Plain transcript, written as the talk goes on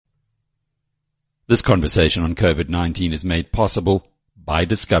This conversation on COVID-19 is made possible by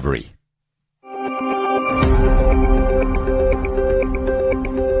Discovery.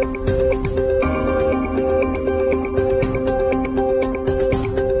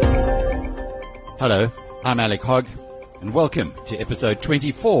 Hello, I'm Alec Hogg, and welcome to episode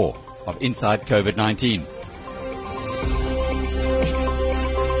 24 of Inside COVID-19.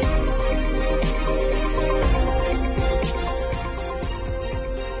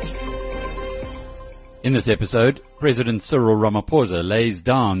 In this episode, President Cyril Ramaphosa lays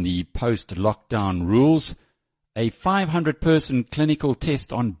down the post-lockdown rules. A 500-person clinical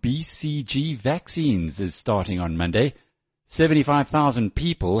test on BCG vaccines is starting on Monday. 75,000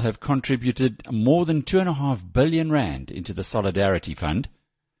 people have contributed more than 2.5 billion rand into the Solidarity Fund.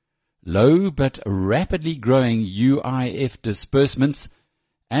 Low but rapidly growing UIF disbursements,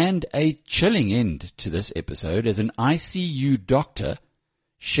 and a chilling end to this episode as an ICU doctor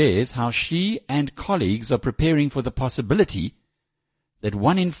shares how she and colleagues are preparing for the possibility that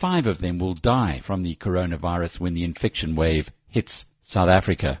 1 in 5 of them will die from the coronavirus when the infection wave hits South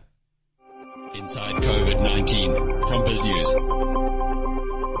Africa. Inside COVID-19 from BizNews.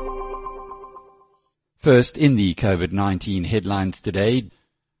 First, in the COVID-19 headlines today,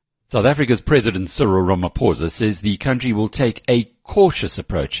 South Africa's President Cyril Ramaphosa says the country will take a cautious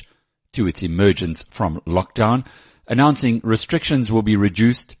approach to its emergence from lockdown, announcing restrictions will be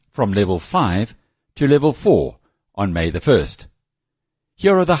reduced from level 5 to level 4 on May the 1st.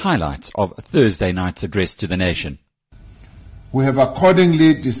 Here are the highlights of Thursday night's address to the nation. We have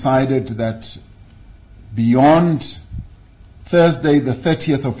accordingly decided that beyond Thursday the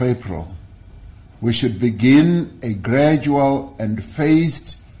 30th of April, we should begin a gradual and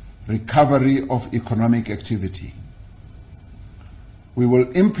phased recovery of economic activity. We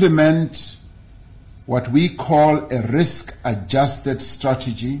will implement what we call a risk-adjusted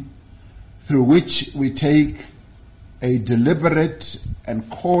strategy through which we take a deliberate and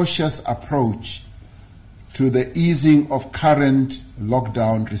cautious approach to the easing of current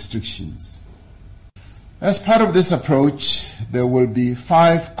lockdown restrictions. As part of this approach, there will be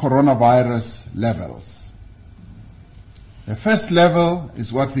 5 coronavirus levels. The first level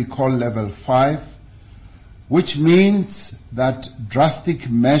is what we call level 5, which means that drastic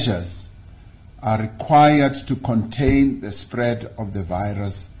measures are required to contain the spread of the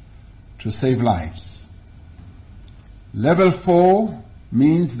virus to save lives. Level 4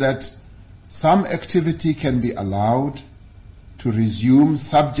 means that some activity can be allowed to resume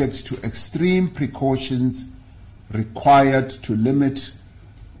subject to extreme precautions required to limit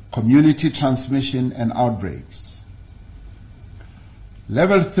community transmission and outbreaks.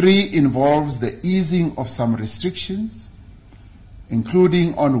 Level 3 involves the easing of some restrictions,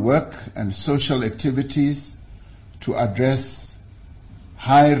 including on work and social activities, to address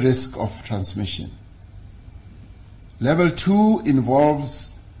high risk of transmission. Level 2 involves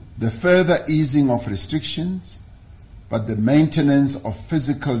the further easing of restrictions, but the maintenance of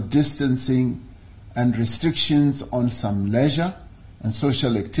physical distancing and restrictions on some leisure and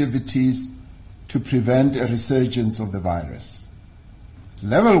social activities to prevent a resurgence of the virus.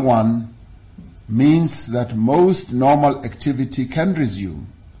 Level 1 means that most normal activity can resume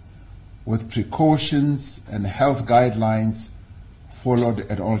with precautions and health guidelines followed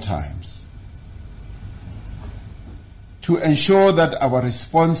at all times. To ensure that our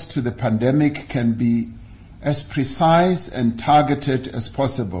response to the pandemic can be as precise and targeted as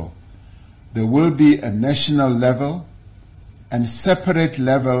possible, there will be a national level and separate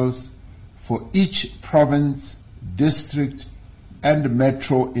levels for each province, district, and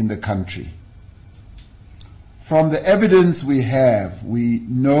metro in the country. From the evidence we have, we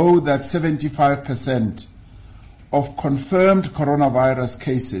know that 75% of confirmed coronavirus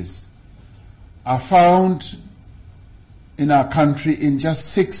cases are found in our country in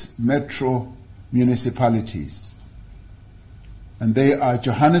just 6 metro municipalities. And they are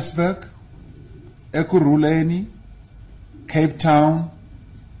Johannesburg, Ekurhuleni, Cape Town,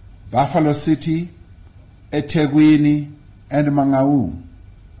 Buffalo City, eThekwini, and Mangaung.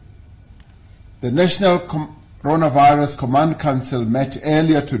 The National Coronavirus Command Council met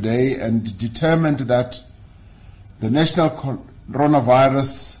earlier today and determined that the National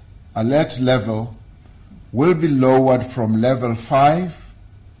Coronavirus Alert level will be lowered from level 5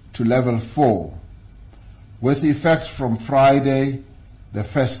 to level 4, with effect from Friday, the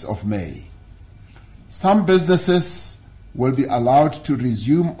 1st of May. Some businesses will be allowed to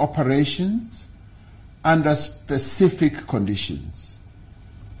resume operations under specific conditions.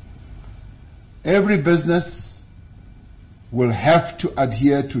 Every business will have to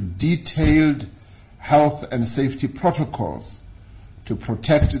adhere to detailed health and safety protocols to to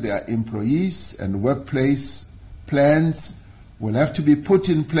protect their employees, and workplace plans will have to be put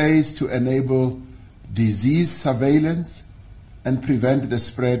in place to enable disease surveillance and prevent the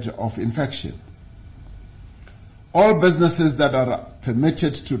spread of infection. All businesses that are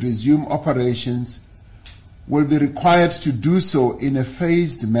permitted to resume operations will be required to do so in a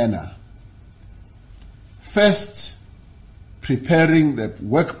phased manner. First, preparing the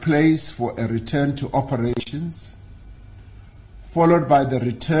workplace for a return to operations, followed by the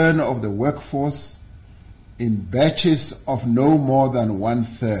return of the workforce in batches of no more than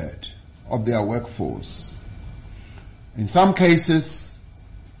 1/3 of their workforce. In some cases,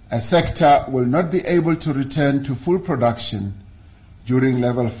 a sector will not be able to return to full production during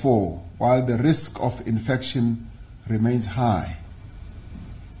level 4, while the risk of infection remains high.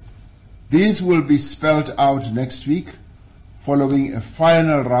 These will be spelled out next week following a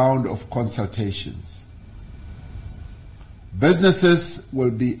final round of consultations. Businesses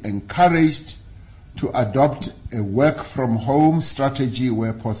will be encouraged to adopt a work-from-home strategy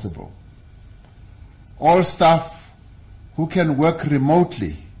where possible. All staff who can work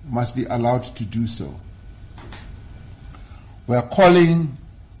remotely must be allowed to do so. We are calling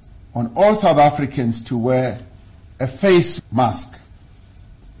on all South Africans to wear a face mask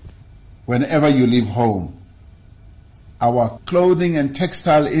whenever you leave home. Our clothing and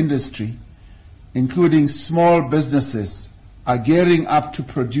textile industry, including small businesses, are gearing up to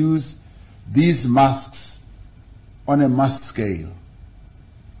produce these masks on a mass scale.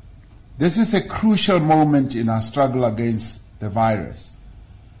 This is a crucial moment in our struggle against the virus.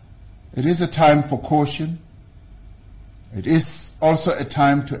 It is a time for caution. It is also a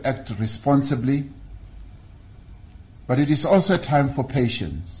time to act responsibly, but it is also a time for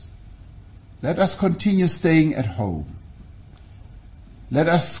patience. Let us continue staying at home. Let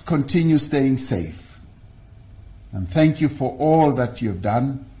us continue staying safe. And thank you for all that you have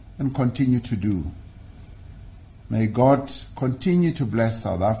done and continue to do. May God continue to bless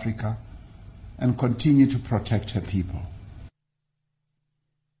South Africa and continue to protect her people.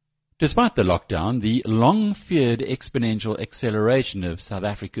 Despite the lockdown, the long-feared exponential acceleration of South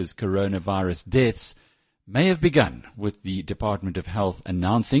Africa's coronavirus deaths may have begun, with the Department of Health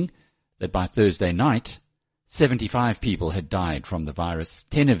announcing that by Thursday night, 75 people had died from the virus,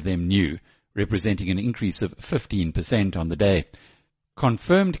 10 of them new, representing an increase of 15% on the day.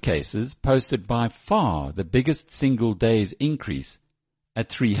 Confirmed cases posted by far the biggest single day's increase at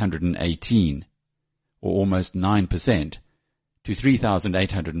 318, or almost 9%, to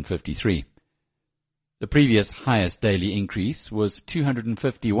 3,853. The previous highest daily increase was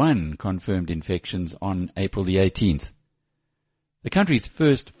 251 confirmed infections on April the 18th. The country's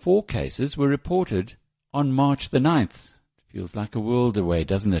first 4 cases were reported on March the 9th. Feels like a world away,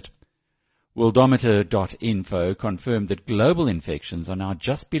 doesn't it? Worldometer.info confirmed that global infections are now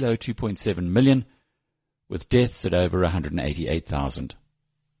just below 2.7 million, with deaths at over 188,000.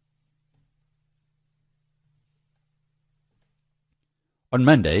 On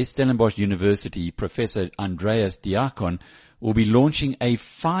Monday, Stellenbosch University Professor Andreas Diakon will be launching a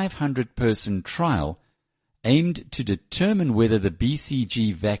 500-person trial aimed to determine whether the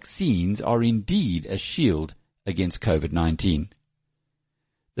BCG vaccines are indeed a shield against COVID-19.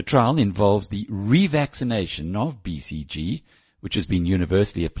 The trial involves the revaccination of BCG, which has been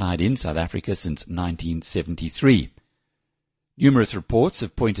universally applied in South Africa since 1973. Numerous reports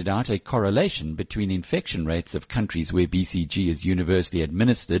have pointed out a correlation between infection rates of countries where BCG is universally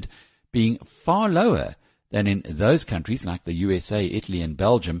administered being far lower than in those countries like the USA, Italy and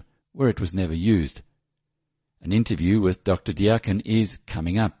Belgium, where it was never used. An interview with Dr. Diakon is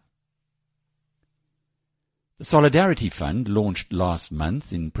coming up. The Solidarity Fund, launched last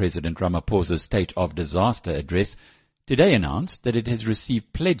month in President Ramaphosa's State of Disaster address, today announced that it has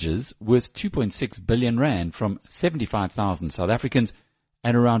received pledges worth 2.6 billion rand from 75,000 South Africans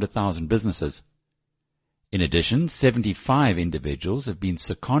and around 1,000 businesses. In addition, 75 individuals have been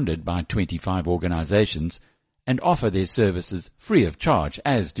seconded by 25 organizations and offer their services free of charge,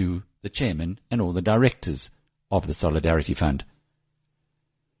 as do the chairman and all the directors of the Solidarity Fund.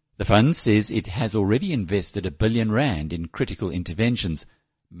 The fund says it has already invested 1 billion rand in critical interventions,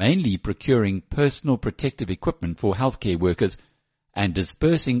 mainly procuring personal protective equipment for healthcare workers and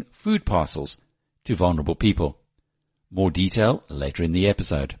dispersing food parcels to vulnerable people. More detail later in the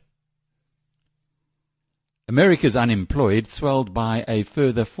episode. America's unemployed swelled by a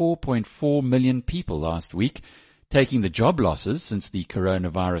further 4.4 million people last week, taking the job losses since the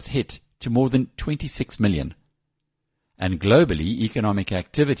coronavirus hit to more than 26 million. And globally, economic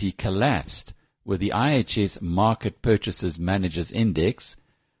activity collapsed, with the IHS Market Purchases Managers Index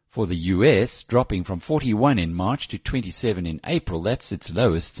For the US, dropping from 41 in March to 27 in April, that's its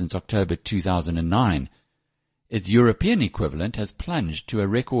lowest since October 2009. Its European equivalent has plunged to a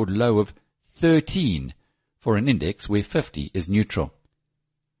record low of 13 for an index where 50 is neutral.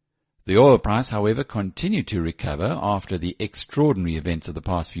 The oil price, however, continued to recover after the extraordinary events of the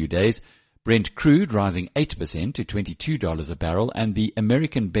past few days, Brent crude rising 8% to $22 a barrel, and the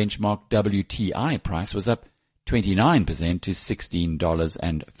American benchmark WTI price was up 29% to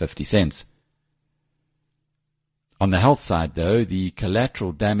 $16.50. On the health side, though, the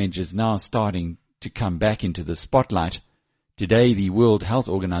collateral damage is now starting to come back into the spotlight. Today, the World Health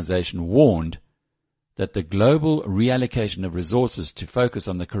Organization warned that the global reallocation of resources to focus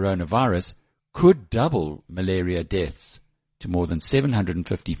on the coronavirus could double malaria deaths to more than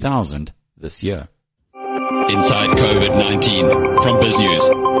 750,000 this year. Inside COVID-19 from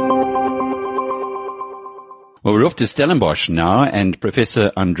BizNews. Well, we're off to Stellenbosch now, and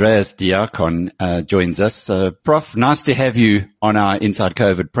Professor Andreas Diakon joins us. Prof, nice to have you on our Inside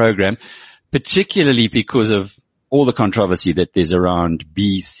COVID program, particularly because of all the controversy that there's around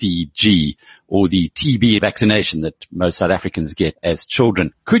BCG, or the TB vaccination that most South Africans get as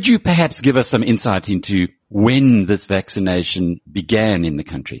children. Could you perhaps give us some insight into when this vaccination began in the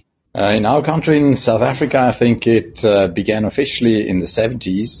country? In our country, in South Africa, I think it began officially in the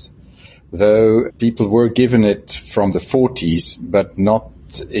 70s. Though people were given it from the 40s, but not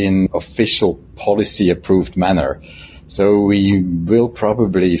in official policy-approved manner. So we will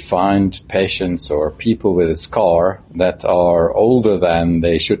probably find patients or people with a scar that are older than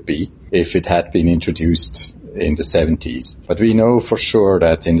they should be if it had been introduced in the 70s. But we know for sure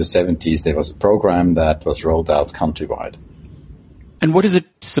that in the 70s there was a program that was rolled out countrywide. And what is it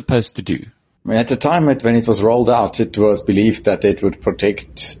supposed to do? At the time when it was rolled out, it was believed that it would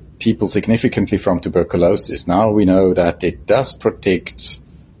protect people significantly from tuberculosis. Now we know that it does protect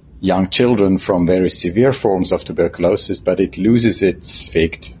young children from very severe forms of tuberculosis, but it loses its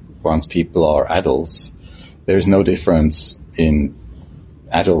effect once people are adults. There is no difference in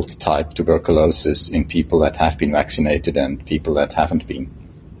adult type tuberculosis in people that have been vaccinated and people that haven't been.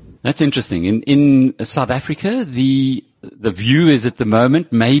 That's interesting. In South Africa, the view is at the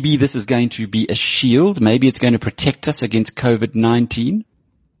moment maybe this is going to be a shield, maybe it's going to protect us against COVID-19.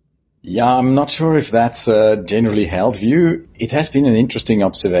 Yeah, I'm not sure if that's a generally held view. It has been an interesting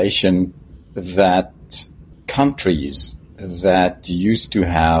observation that countries that used to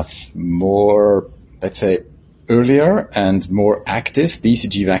have more, let's say, earlier and more active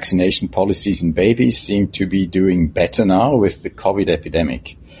BCG vaccination policies in babies seem to be doing better now with the COVID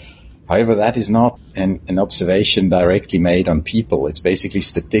epidemic. However, that is not an observation directly made on people. It's basically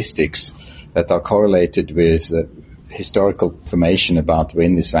statistics that are correlated with historical information about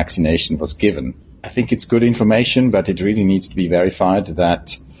when this vaccination was given. I think it's good information, but it really needs to be verified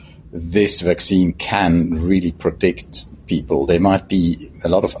that this vaccine can really protect people. There might be a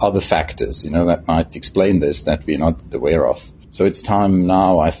lot of other factors, that might explain this that we're not aware of. So it's time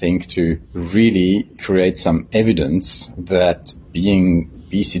now, I think, to really create some evidence that being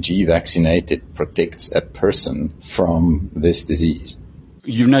BCG vaccinated protects a person from this disease.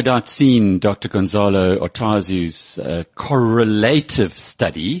 You've no doubt seen Dr. Gonzalo Otazu's correlative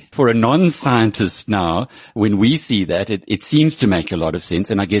study. For a non-scientist now, when we see that, it seems to make a lot of sense,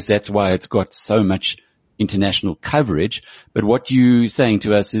 and I guess that's why it's got so much international coverage. But what you're saying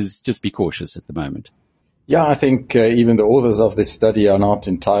to us is just be cautious at the moment. Yeah, I think even the authors of this study are not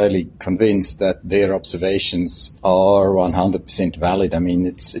entirely convinced that their observations are 100% valid. I mean,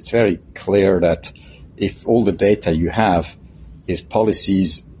 it's very clear that if all the data you have is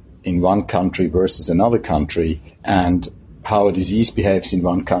policies in one country versus another country, and how a disease behaves in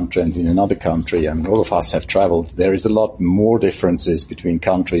one country and in another country, and all of us have traveled, there is a lot more differences between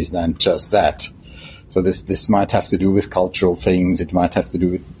countries than just that. So this might have to do with cultural things, it might have to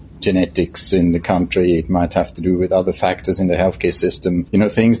do with genetics in the country, it might have to do with other factors in the healthcare system,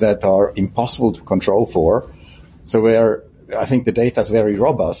 things that are impossible to control for. So where I think the data is very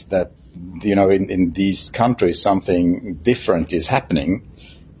robust that in these countries something different is happening,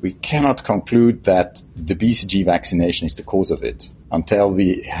 we cannot conclude that the BCG vaccination is the cause of it until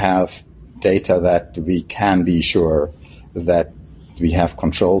we have data that we can be sure that we have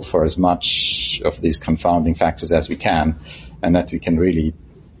controlled for as much of these confounding factors as we can, and that we can really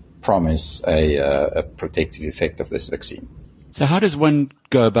promise a protective effect of this vaccine. So how does one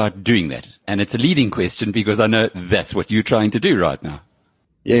go about doing that? And it's a leading question because I know that's what you're trying to do right now.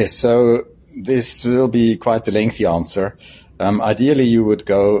 Yes, so this will be quite a lengthy answer. Ideally, you would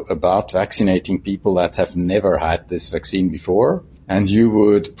go about vaccinating people that have never had this vaccine before, And you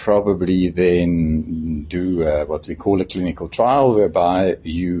would probably then do what we call a clinical trial, whereby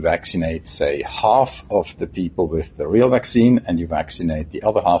you vaccinate, say, half of the people with the real vaccine, and you vaccinate the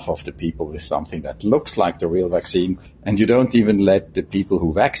other half of the people with something that looks like the real vaccine. And you don't even let the people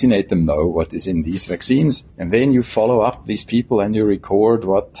who vaccinate them know what is in these vaccines. And then you follow up these people and you record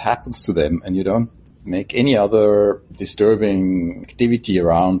what happens to them, and you don't make any other disturbing activity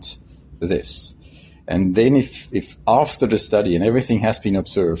around this. And then if after the study and everything has been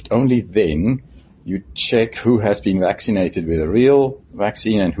observed, only then you check who has been vaccinated with a real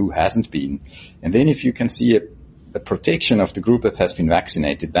vaccine and who hasn't been. And then if you can see a protection of the group that has been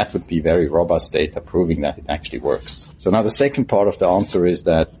vaccinated, that would be very robust data proving that it actually works. So now the second part of the answer is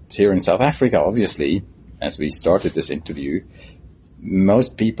that here in South Africa, obviously, as we started this interview,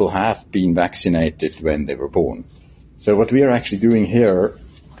 most people have been vaccinated when they were born. So what we are actually doing here,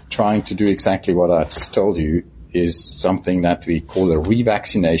 trying to do exactly what I just told you, is something that we call a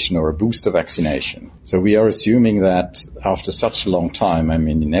revaccination or a booster vaccination. So we are assuming that after such a long time, I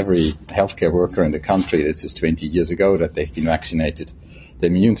mean, in every healthcare worker in the country, this is 20 years ago that they've been vaccinated, the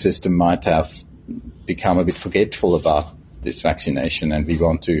immune system might have become a bit forgetful about this vaccination, and we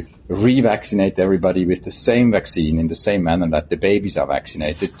want to revaccinate everybody with the same vaccine in the same manner that the babies are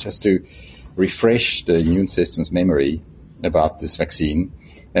vaccinated, just to refresh the immune system's memory about this vaccine,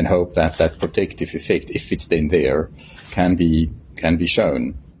 and hope that that protective effect, if it's then there, can be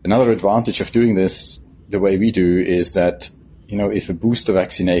shown. Another advantage of doing this the way we do is that, if a booster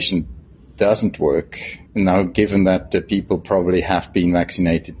vaccination doesn't work, now given that the people probably have been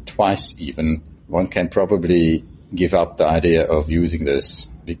vaccinated twice even, one can probably give up the idea of using this,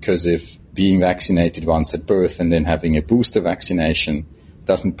 because if being vaccinated once at birth and then having a booster vaccination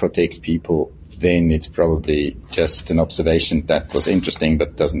doesn't protect people, then it's probably just an observation that was interesting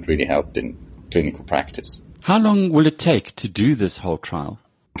but doesn't really help in clinical practice. How long will it take to do this whole trial?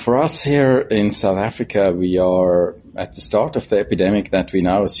 For us here in South Africa, we are at the start of the epidemic that we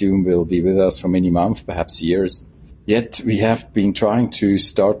now assume will be with us for many months, perhaps years. Yet we have been trying to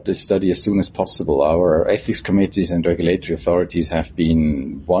start this study as soon as possible. Our ethics committees and regulatory authorities have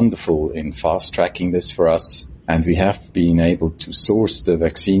been wonderful in fast-tracking this for us. And we have been able to source the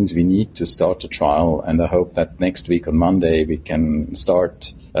vaccines we need to start the trial. And I hope that next week on Monday we can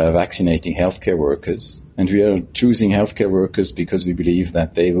start vaccinating healthcare workers. And we are choosing healthcare workers because we believe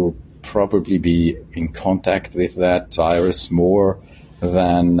that they will probably be in contact with that virus more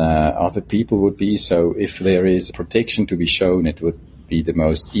than other people would be. So if there is protection to be shown, it would be the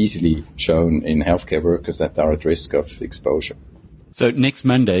most easily shown in healthcare workers that are at risk of exposure. So next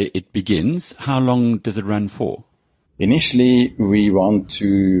Monday it begins. How long does it run for? Initially, we want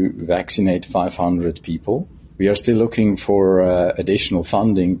to vaccinate 500 people. We are still looking for additional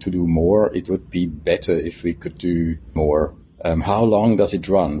funding to do more. It would be better if we could do more. How long does it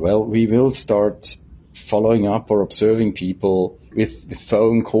run? Well, we will start following up or observing people with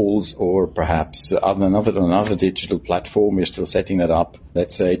phone calls, or perhaps on another digital platform. We're still setting that up,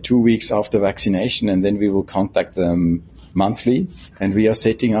 let's say 2 weeks after vaccination, and then we will contact them monthly, and we are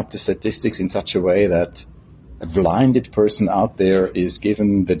setting up the statistics in such a way that a blinded person out there is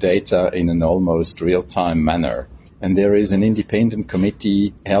given the data in an almost real-time manner. And there is an independent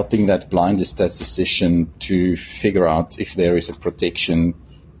committee helping that blinded statistician to figure out if there is a protection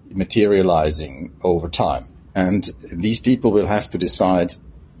materializing over time. And these people will have to decide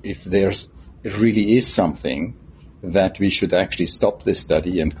if there really is something that we should actually stop this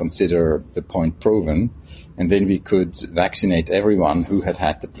study and consider the point proven, and then we could vaccinate everyone who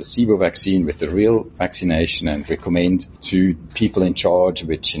had the placebo vaccine with the real vaccination and recommend to people in charge,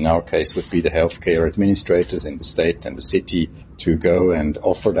 which in our case would be the healthcare administrators in the state and the city, to go and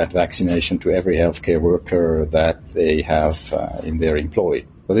offer that vaccination to every healthcare worker that they have in their employ.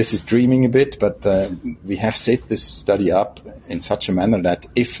 Well, this is dreaming a bit, but we have set this study up in such a manner that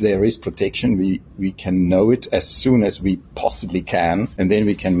if there is protection, we can know it as soon as we possibly can, and then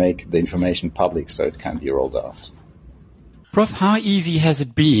we can make the information public so it can be rolled out. Prof, how easy has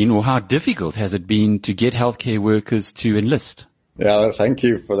it been, or how difficult has it been to get healthcare workers to enlist? Yeah, thank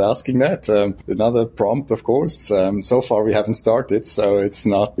you for asking that. Another prompt, of course. So far we haven't started, so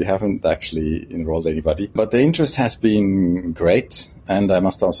we haven't actually enrolled anybody. But the interest has been great, and I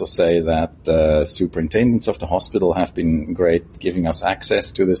must also say that the superintendents of the hospital have been great, giving us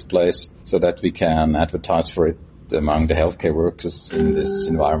access to this place so that we can advertise for it among the healthcare workers in this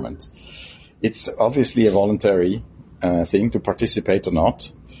environment. It's obviously a voluntary thing to participate or not.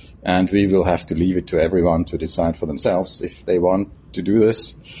 And we will have to leave it to everyone to decide for themselves if they want to do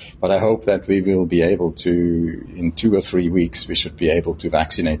this. But I hope that we will be able to, in 2 or 3 weeks, we should be able to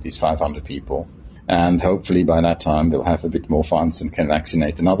vaccinate these 500 people. And hopefully by that time they'll have a bit more funds and can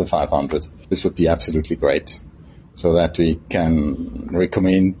vaccinate another 500. This would be absolutely great, so that we can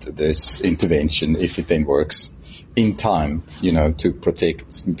recommend this intervention, if it then works, in time, to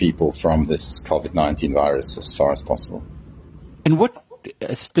protect people from this COVID-19 virus as far as possible. And what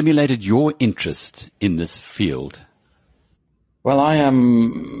stimulated your interest in this field? Well, I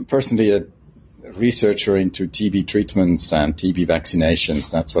am personally a researcher into TB treatments and TB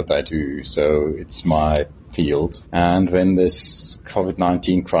vaccinations. That's what I do. So it's my field. And when this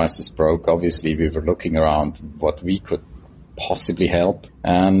COVID-19 crisis broke, obviously we were looking around what we could possibly help.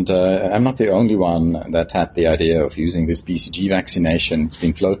 And I'm not the only one that had the idea of using this BCG vaccination. It's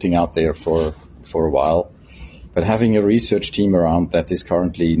been floating out there for a while. But having a research team around that is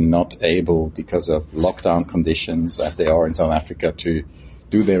currently not able, because of lockdown conditions as they are in South Africa, to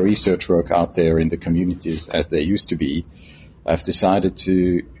do their research work out there in the communities as they used to be, I've decided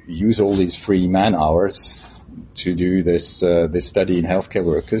to use all these free man hours to do this study in healthcare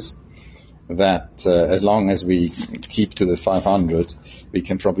workers. That as long as we keep to the 500, we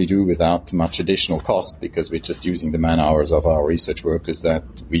can probably do without much additional cost, because we're just using the man hours of our research workers that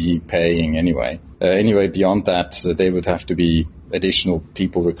we're paying anyway. Anyway, beyond that, they would have to be additional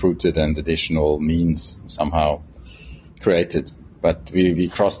people recruited and additional means somehow created. But we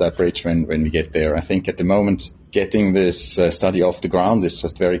cross that bridge when we get there. I think at the moment, getting this study off the ground is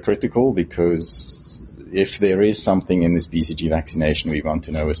just very critical, because if there is something in this BCG vaccination, we want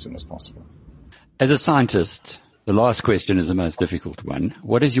to know as soon as possible. As a scientist, the last question is the most difficult one.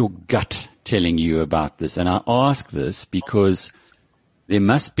 What is your gut telling you about this? And I ask this because there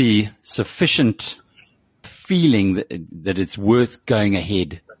must be sufficient feeling that it's worth going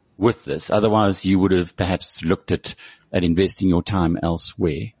ahead with this. Otherwise, you would have perhaps looked at investing your time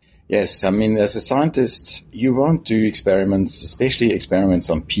elsewhere. Yes, I mean, as a scientist, you won't do experiments, especially experiments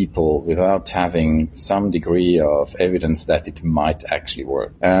on people, without having some degree of evidence that it might actually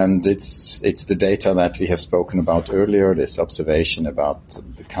work. And it's the data that we have spoken about earlier, this observation about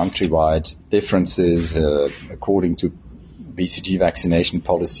the countrywide differences according to BCG vaccination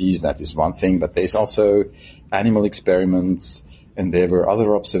policies. That is one thing, but there's also animal experiments, and there were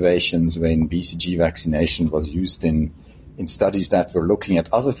other observations when BCG vaccination was used in studies that were looking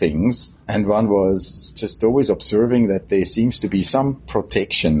at other things, and one was just always observing that there seems to be some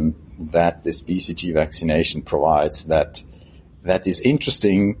protection that this BCG vaccination provides that is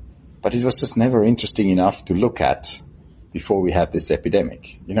interesting, but it was just never interesting enough to look at before we had this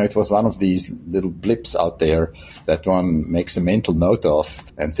epidemic. It was one of these little blips out there that one makes a mental note of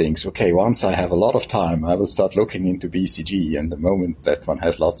and thinks, okay, once I have a lot of time, I will start looking into BCG, and the moment that one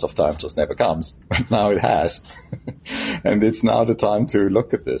has lots of time just never comes. But now it has. And it's now the time to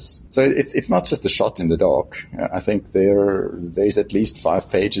look at this. So it's not just a shot in the dark. I think there's at least 5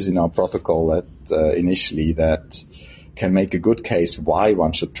 pages in our protocol that initially that can make a good case why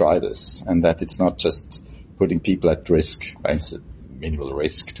one should try this, and that it's not just putting people at risk. It's a minimal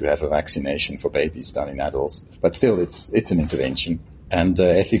risk to have a vaccination for babies done in adults, but still it's an intervention. And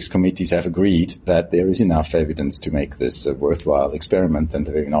ethics committees have agreed that there is enough evidence to make this a worthwhile experiment, and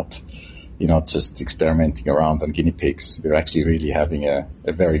we're not just experimenting around on guinea pigs. We're actually really having a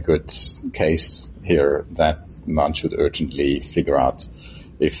very good case here that one should urgently figure out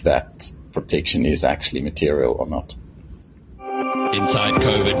if that protection is actually material or not. Inside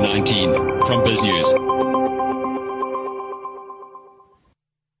COVID-19 from BizNews.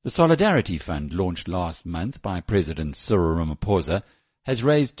 The Solidarity Fund, launched last month by President Cyril Ramaphosa, has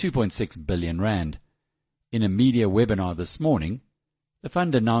raised 2.6 billion rand. In a media webinar this morning, the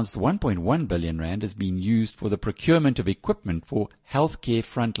fund announced 1.1 billion rand has been used for the procurement of equipment for healthcare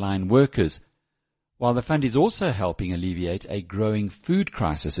frontline workers, while the fund is also helping alleviate a growing food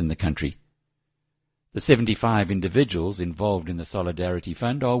crisis in the country. The 75 individuals involved in the Solidarity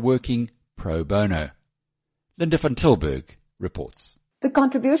Fund are working pro bono. Linda van Tilburg reports. The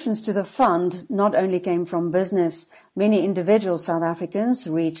contributions to the fund not only came from business. Many individual South Africans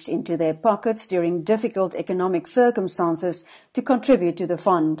reached into their pockets during difficult economic circumstances to contribute to the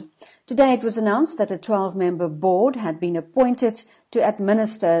fund. Today it was announced that a 12-member board had been appointed to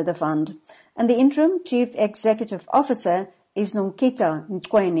administer the fund, and the interim Chief Executive Officer is Nonkita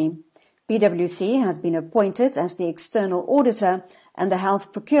Ntweni. PwC has been appointed as the external auditor, and the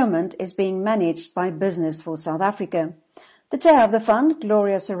health procurement is being managed by Business for South Africa. The chair of the fund,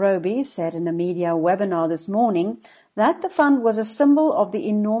 Gloria Sarobi, said in a media webinar this morning that the fund was a symbol of the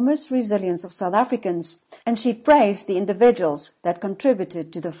enormous resilience of South Africans, and she praised the individuals that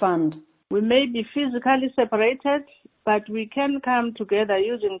contributed to the fund. We may be physically separated, but we can come together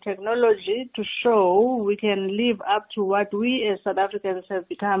using technology to show we can live up to what we as South Africans have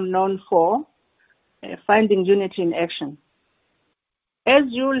become known for, finding unity in action. As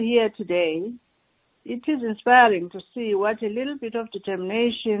you'll hear today, it is inspiring to see what a little bit of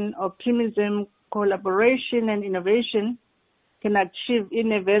determination, optimism, collaboration, and innovation can achieve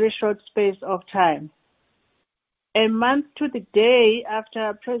in a very short space of time. A month to the day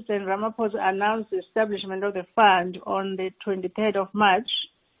after President Ramaphosa announced the establishment of the fund on the 23rd of March,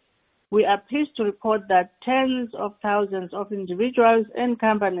 we are pleased to report that tens of thousands of individuals and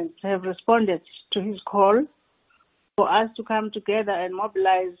companies have responded to his call for us to come together and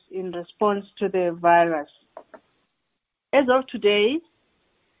mobilize in response to the virus. As of today,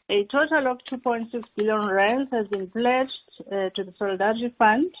 a total of 2.6 billion rands has been pledged to the Solidarity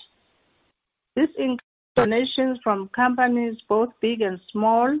Fund. This includes donations from companies, both big and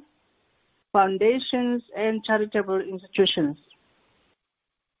small, foundations, and charitable institutions.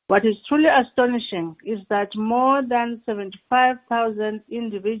 What is truly astonishing is that more than 75,000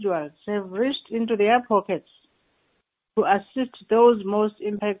 individuals have reached into their pockets to assist those most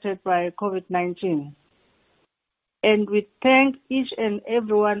impacted by COVID-19. And we thank each and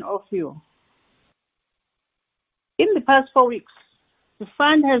every one of you. In the past 4 weeks, the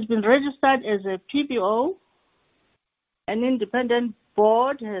fund has been registered as a PBO. An independent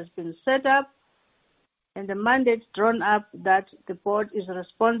board has been set up and a mandate drawn up that the board is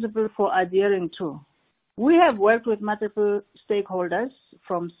responsible for adhering to. We have worked with multiple stakeholders,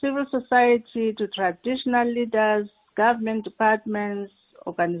 from civil society to traditional leaders, government departments,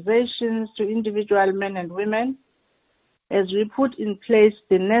 organizations to individual men and women, as we put in place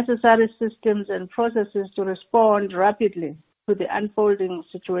the necessary systems and processes to respond rapidly to the unfolding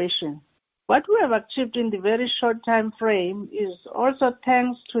situation. What we have achieved in the very short time frame is also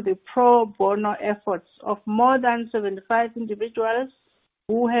thanks to the pro bono efforts of more than 75 individuals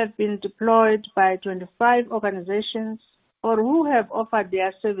who have been deployed by 25 organizations or who have offered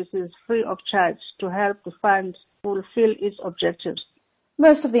their services free of charge to help the fund fulfill its objectives.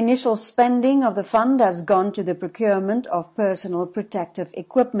 Most of the initial spending of the fund has gone to the procurement of personal protective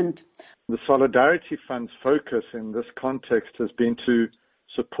equipment. The Solidarity Fund's focus in this context has been to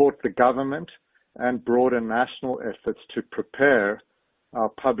support the government and broader national efforts to prepare our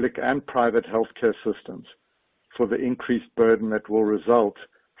public and private healthcare systems for the increased burden that will result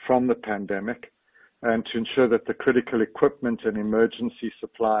from the pandemic, and to ensure that the critical equipment and emergency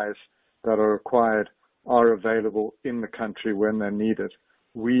supplies that are required are available in the country when they're needed.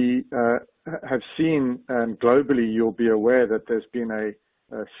 We have seen, and globally you'll be aware, that there's been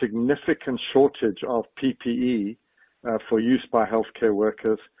a significant shortage of PPE for use by healthcare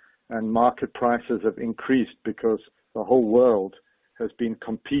workers, and market prices have increased because the whole world has been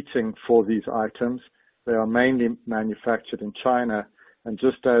competing for these items. They are mainly manufactured in China, and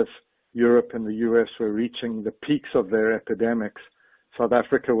just as Europe and the US were reaching the peaks of their epidemics, South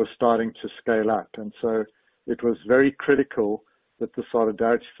Africa was starting to scale up. And so it was very critical that the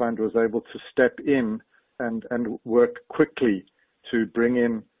Solidarity Fund was able to step in and work quickly to bring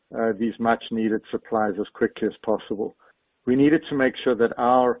in these much needed supplies as quickly as possible. We needed to make sure that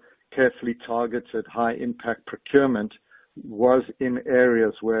our carefully targeted high impact procurement was in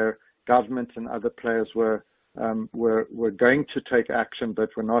areas where government and other players were going to take action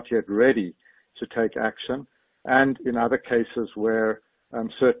but were not yet ready to take action, and in other cases where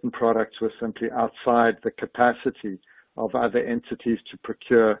certain products were simply outside the capacity of other entities to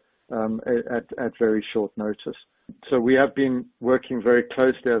procure at very short notice. So we have been working very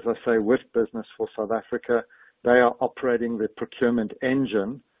closely, as I say, with Business for South Africa. They are operating the procurement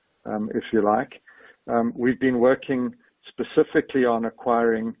engine, if you like. We've been working specifically on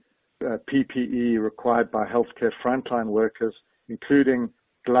acquiring PPE required by healthcare frontline workers, including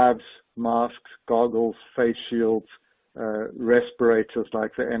gloves, masks, goggles, face shields, respirators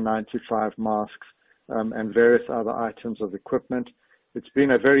like the N95 masks, and various other items of equipment. It's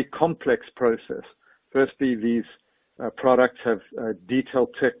been a very complex process. Firstly, these products have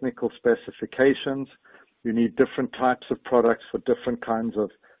detailed technical specifications. You need different types of products for different kinds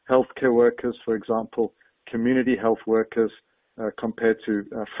of healthcare workers, for example, community health workers compared to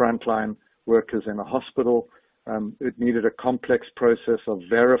frontline workers in a hospital. It needed a complex process of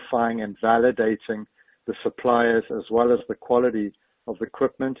verifying and validating the suppliers as well as the quality of the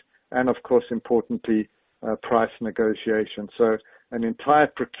equipment, and of course, importantly, price negotiation. So an entire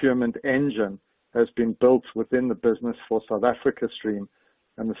procurement engine has been built within the Business for South Africa stream,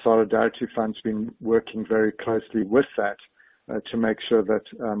 and the Solidarity Fund's been working very closely with that to make sure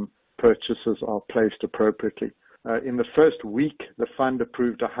that purchases are placed appropriately. In the first week, the fund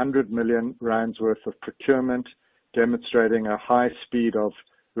approved 100 million rands worth of procurement, demonstrating a high speed of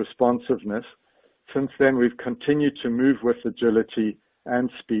responsiveness. Since then, we've continued to move with agility and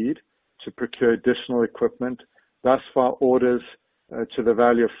speed to procure additional equipment. Thus far, orders to the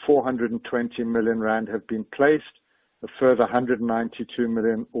value of 420 million rand have been placed. A further 192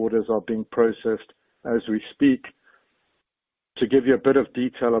 million orders are being processed as we speak. To give you a bit of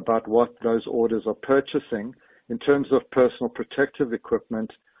detail about what those orders are purchasing, in terms of personal protective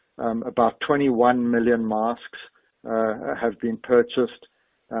equipment, about 21 million masks have been purchased,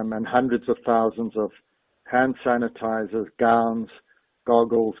 and hundreds of thousands of hand sanitizers, gowns,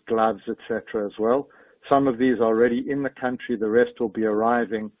 goggles, gloves, etc. as well. Some of these are already in the country. The rest will be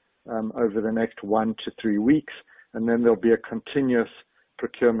arriving over the next 1 to 3 weeks, and then there'll be a continuous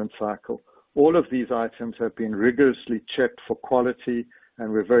procurement cycle. All of these items have been rigorously checked for quality,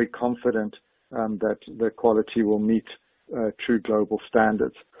 and we're very confident that the quality will meet true global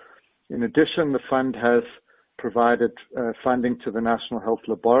standards. In addition, the fund has provided funding to the National Health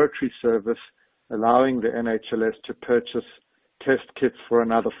Laboratory Service, allowing the NHLS to purchase test kits for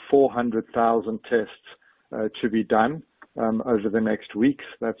another 400,000 tests to be done over the next weeks.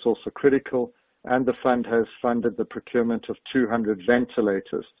 That's also critical. And the fund has funded the procurement of 200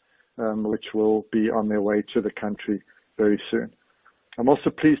 ventilators, which will be on their way to the country very soon. I'm also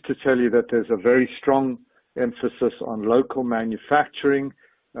pleased to tell you that there's a very strong emphasis on local manufacturing.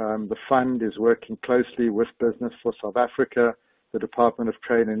 The fund is working closely with Business for South Africa, the Department of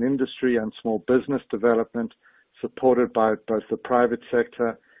Trade and Industry, and Small Business Development, supported by both the private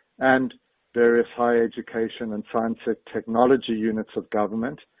sector and various higher education and science and technology units of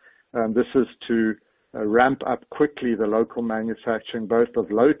government. This is to ramp up quickly the local manufacturing, both of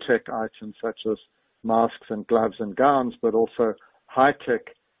low-tech items such as masks and gloves and gowns, but also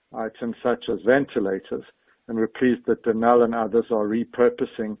high-tech items such as ventilators. And we're pleased that Denel and others are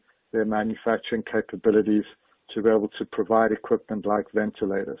repurposing their manufacturing capabilities to be able to provide equipment like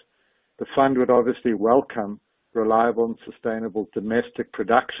ventilators. The fund would obviously welcome reliable and sustainable domestic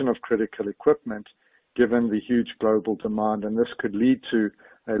production of critical equipment, given the huge global demand, and this could lead to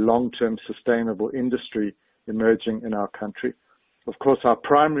a long-term sustainable industry emerging in our country. Of course, our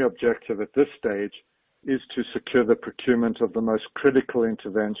primary objective at this stage is to secure the procurement of the most critical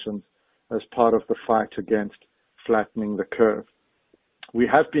interventions as part of the fight against flattening the curve. We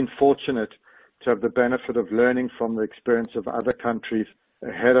have been fortunate to have the benefit of learning from the experience of other countries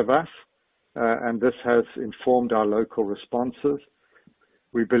ahead of us, and this has informed our local responses.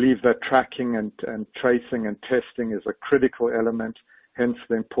 We believe that tracking and tracing and testing is a critical element, hence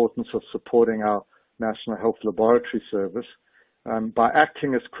the importance of supporting our National Health Laboratory Service. By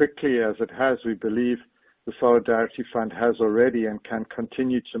acting as quickly as it has, we believe the Solidarity Fund has already and can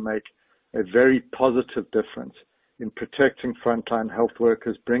continue to make a very positive difference in protecting frontline health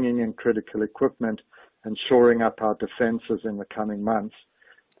workers, bringing in critical equipment, and shoring up our defenses in the coming months.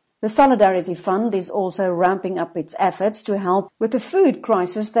 The Solidarity Fund is also ramping up its efforts to help with the food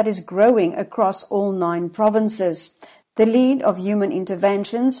crisis that is growing across all 9 provinces. The lead of Human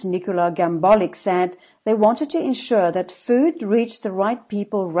Interventions, Nicola Gambolik, said they wanted to ensure that food reached the right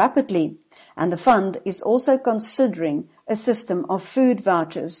people rapidly, and the fund is also considering a system of food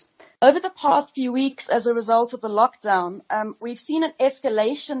vouchers. Over the past few weeks, as a result of the lockdown, we've seen an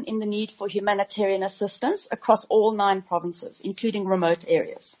escalation in the need for humanitarian assistance across all 9 provinces, including remote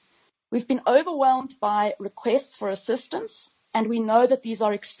areas. We've been overwhelmed by requests for assistance, and we know that these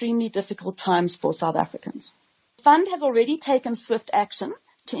are extremely difficult times for South Africans. The fund has already taken swift action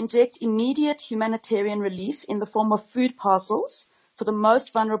to inject immediate humanitarian relief in the form of food parcels for the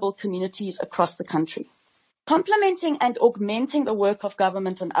most vulnerable communities across the country. Complementing and augmenting the work of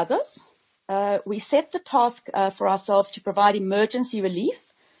government and others, we set the task for ourselves to provide emergency relief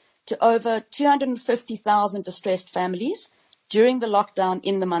to over 250,000 distressed families during the lockdown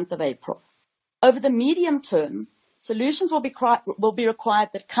in the month of April. Over the medium term, solutions will be required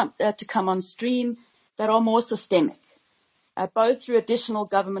to come on stream that are more systemic, both through additional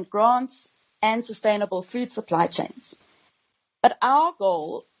government grants and sustainable food supply chains. But our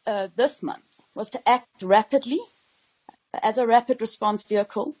goal this month was to act rapidly as a rapid response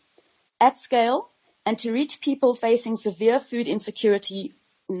vehicle at scale and to reach people facing severe food insecurity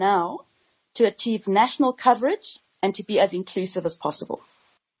now, to achieve national coverage and to be as inclusive as possible.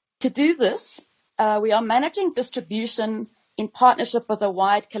 To do this, we are managing distribution in partnership with a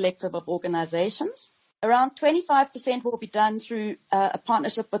wide collective of organizations. Around 25% will be done through a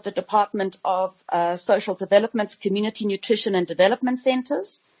partnership with the Department of Social Development's Community Nutrition and Development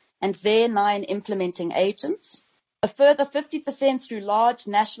Centers and their 9 implementing agents. A further 50% through large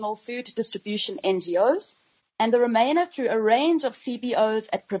national food distribution NGOs, and the remainder through a range of CBOs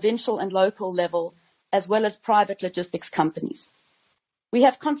at provincial and local level, as well as private logistics companies. We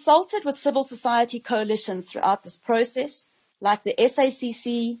have consulted with civil society coalitions throughout this process, like the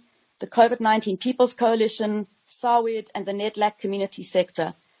SACC, the COVID-19 People's Coalition, SAWID, and the NEDLAC community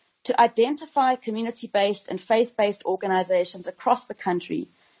sector to identify community-based and faith-based organizations across the country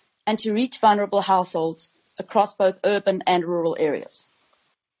and to reach vulnerable households across both urban and rural areas.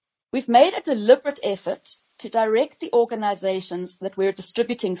 We've made a deliberate effort to direct the organizations that we're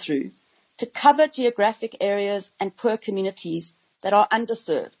distributing through to cover geographic areas and poor communities that are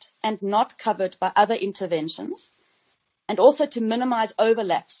underserved and not covered by other interventions, and also to minimize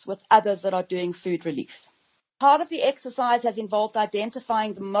overlaps with others that are doing food relief. Part of the exercise has involved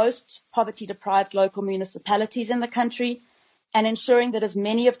identifying the most poverty-deprived local municipalities in the country and ensuring that as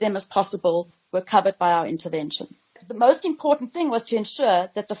many of them as possible were covered by our intervention. The most important thing was to ensure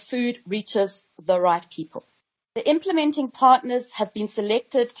that the food reaches the right people. The implementing partners have been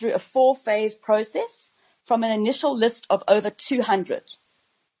selected through a 4-phase process from an initial list of over 200,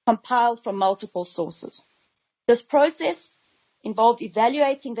 compiled from multiple sources. This process involved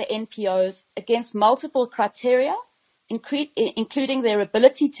evaluating the NPOs against multiple criteria, including their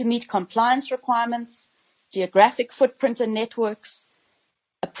ability to meet compliance requirements, geographic footprint and networks,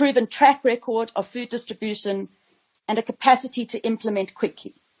 a proven track record of food distribution, and a capacity to implement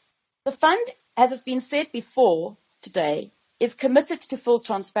quickly. The fund, as has been said before today, is committed to full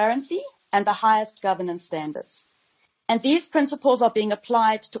transparency and the highest governance standards. And these principles are being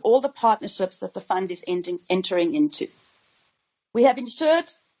applied to all the partnerships that the fund is entering into. We have ensured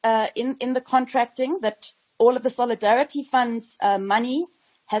in the contracting that all of the Solidarity Fund's money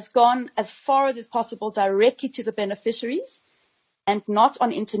has gone as far as is possible directly to the beneficiaries and not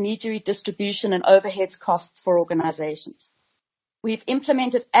on intermediary distribution and overheads costs for organizations. We've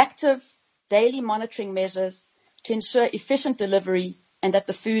implemented active daily monitoring measures to ensure efficient delivery and that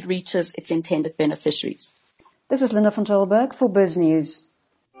the food reaches its intended beneficiaries. This is Linda van Tilburg for Biz News.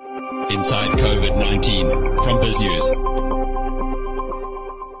 Inside COVID-19 from Biz News.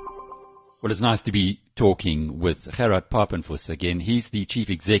 Well, it's nice to be talking with Gerard Papenfuss again. He's the Chief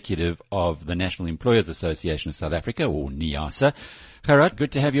Executive of the National Employers Association of South Africa, or NEASA. Gerard,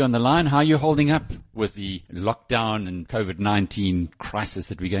 good to have you on the line. How are you holding up with the lockdown and COVID-19 crisis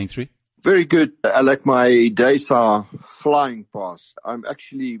that we're going through? Very good, Alec. My days are flying past. I'm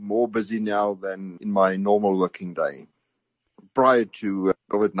actually more busy now than in my normal working day prior to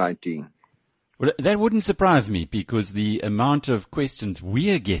COVID-19. Well, that wouldn't surprise me because the amount of questions we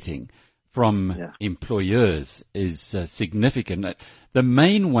are getting from employers is significant. The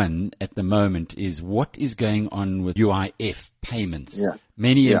main one at the moment is what is going on with UIF payments.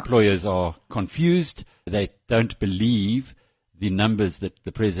 Many employers are confused. They don't believe the numbers that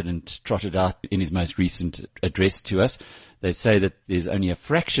the President trotted out in his most recent address to us. They say that there's only a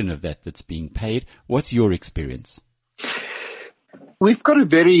fraction of that that's being paid. What's your experience? We've got a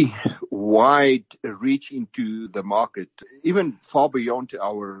very wide reach into the market, even far beyond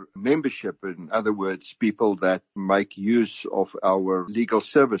our membership. In other words, people that make use of our legal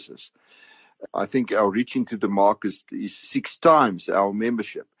services. I think our reach into the market is 6 times our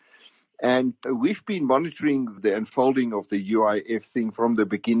membership. And we've been monitoring the unfolding of the UIF thing from the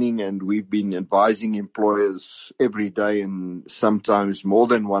beginning, and we've been advising employers every day and sometimes more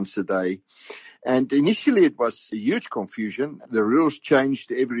than once a day. And initially it was a huge confusion. The rules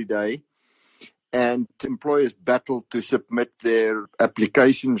changed every day, and employers battled to submit their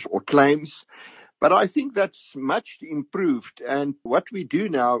applications or claims. But I think that's much improved. And what we do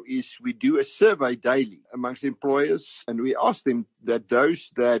now is we do a survey daily amongst employers, and we ask them that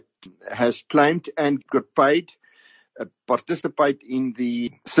those that has claimed and got paid participate in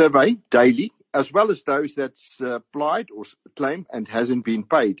the survey daily, as well as those that's applied or claimed and hasn't been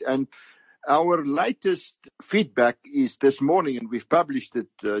paid. And our latest feedback is this morning, and we've published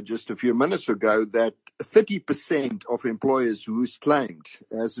it just a few minutes ago, that 30% of employers who's claimed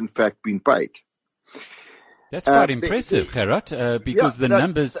has in fact been paid. That's quite impressive, Gerard, because the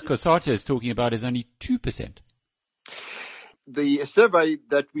numbers COSATU is talking about is only 2%. The survey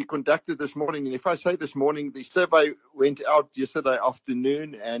that we conducted this morning, and if I say this morning, the survey went out yesterday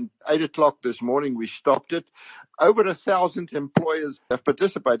afternoon, and 8 o'clock this morning we stopped it. Over 1,000 employers have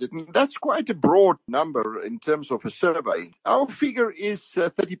participated, and that's quite a broad number in terms of a survey. Our figure is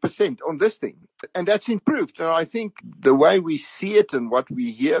 30% on this thing, and that's improved. And I think the way we see it and what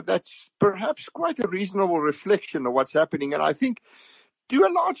we hear, that's perhaps quite a reasonable reflection of what's happening. And I think to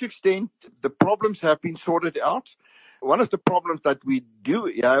a large extent, the problems have been sorted out. One of the problems that we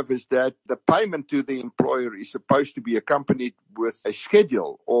do have is that the payment to the employer is supposed to be accompanied with a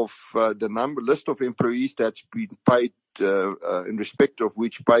schedule of the list of employees that's been paid in respect of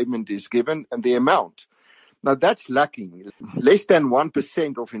which payment is given and the amount. Now, that's lacking. Less than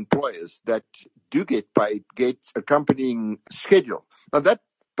 1% of employers that do get paid get accompanying schedule. Now, that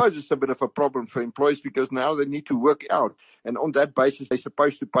suppose it's a bit of a problem for employers because now they need to work out. And on that basis, they're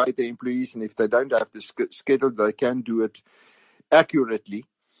supposed to pay their employees. And if they don't have the schedule, they can do it accurately.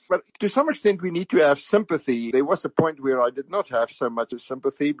 But to some extent, we need to have sympathy. There was a point where I did not have so much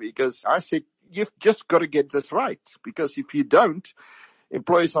sympathy because I said, you've just got to get this right. Because if you don't,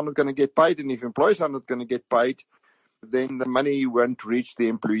 employees are not going to get paid. And if employees are not going to get paid, then the money won't reach the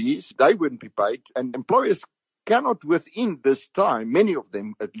employees. They wouldn't be paid. And employers cannot within this time, many of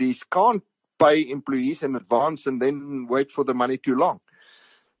them at least, can't pay employees in advance and then wait for the money too long.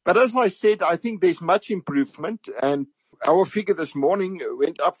 But as I said, I think there's much improvement. And our figure this morning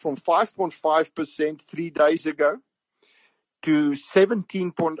went up from 5.5% 3 days ago to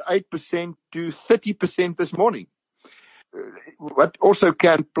 17.8% to 30% this morning. What also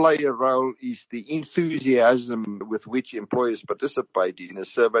can play a role is the enthusiasm with which employers participate in a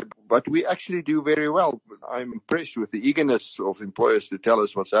survey. But we actually do very well. I'm impressed with the eagerness of employers to tell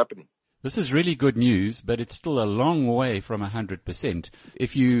us what's happening. This is really good news, but it's still a long way from 100%.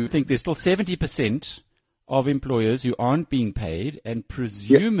 If you think there's still 70% of employers who aren't being paid, and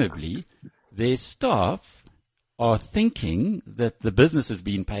presumably their staff are thinking that the business is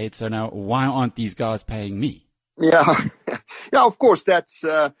being paid, so now why aren't these guys paying me? Yeah, of course, that's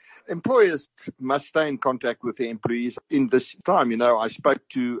employers must stay in contact with their employees in this time. I spoke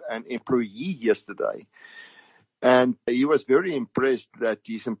to an employee yesterday, and he was very impressed that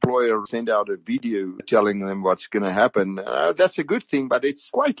his employer sent out a video telling them what's going to happen. That's a good thing, but it's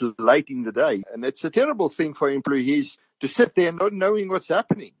quite late in the day, and it's a terrible thing for employees to sit there not knowing what's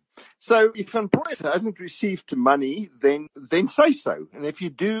happening. So if an employer hasn't received money, then say so. And if you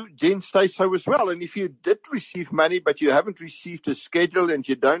do, then say so as well. And if you did receive money, but you haven't received a schedule and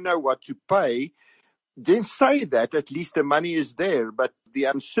you don't know what to pay, then say that. At least the money is there. But the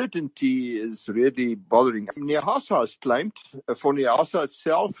uncertainty is really bothering. Nyasa has claimed for Nyasa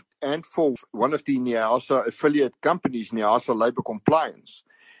itself and for one of the Nyasa affiliate companies, Nyasa Labor Compliance.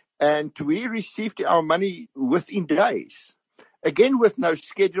 And we received our money within days. Again, with no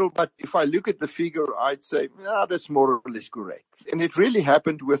schedule, but if I look at the figure, I'd say, that's more or less correct. And it really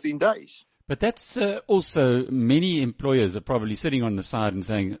happened within days. But that's also, many employers are probably sitting on the side and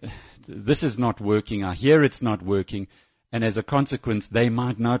saying, this is not working, I hear it's not working, and as a consequence, they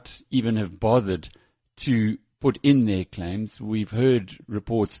might not even have bothered to put in their claims. We've heard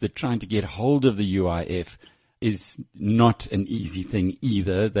reports that trying to get hold of the UIF is not an easy thing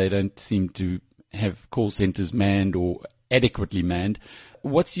either. They don't seem to have call centers manned or adequately manned.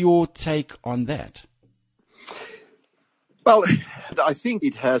 What's your take on that? Well, I think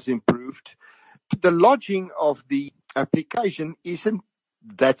it has improved. The lodging of the application isn't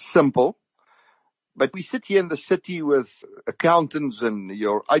that simple, but we sit here in the city with accountants and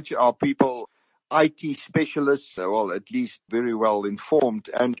your HR people, IT specialists, well, at least very well informed,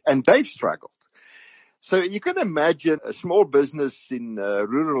 and they've struggled. So you can imagine a small business in a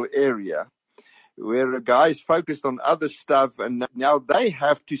rural area where a guy is focused on other stuff, and now they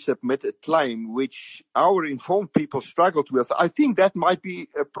have to submit a claim, which our informed people struggled with. I think that might be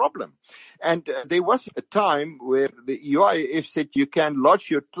a problem. And there was a time where the UIF said you can lodge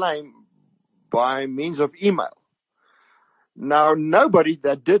your claim by means of email. Now, nobody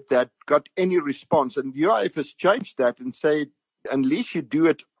that did that got any response, and UIF has changed that and said, unless you do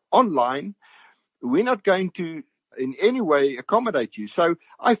it online, we're not going to in any way accommodate you. So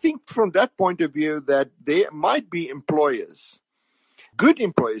I think from that point of view that there might be employers, good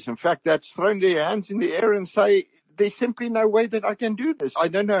employers, in fact, that's thrown their hands in the air and say, there's simply no way that I can do this. I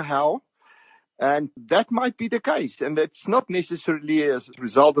don't know how. And that might be the case. And it's not necessarily as a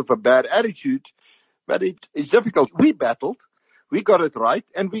result of a bad attitude, but it is difficult. We battled, we got it right,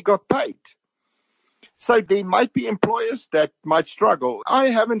 and we got paid. So there might be employers that might struggle. I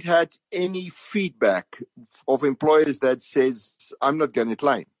haven't had any feedback of employers that says, I'm not going to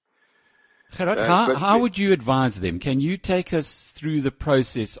claim. Gerard, how would you advise them? Can you take us through the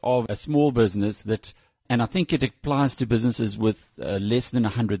process of a small business that, and I think it applies to businesses with less than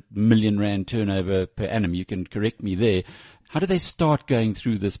 100 million rand turnover per annum. You can correct me there. How do they start going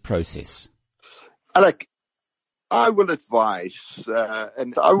through this process? Alec, I will advise,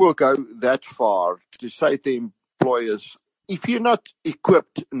 and I will go that far to say to employers, if you're not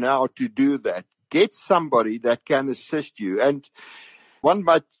equipped now to do that, get somebody that can assist you. And one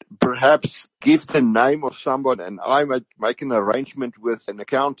might perhaps give the name of someone, and I might make an arrangement with an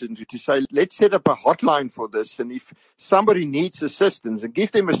accountant to say, let's set up a hotline for this. And if somebody needs assistance, and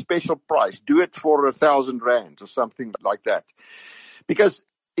give them a special price, do it for 1,000 rand or something like that. Because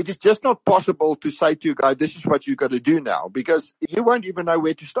it is just not possible to say to a guy, this is what you've got to do now, because you won't even know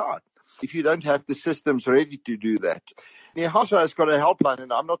where to start if you don't have the systems ready to do that. Nyasa has got a helpline,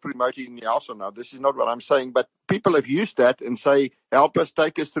 and I'm not promoting Nyasa now. This is not what I'm saying, but people have used that and say, help us,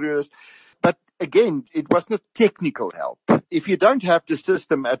 take us through this. But again, it was not technical help. If you don't have the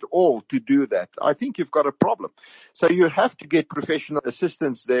system at all to do that, I think you've got a problem. So you have to get professional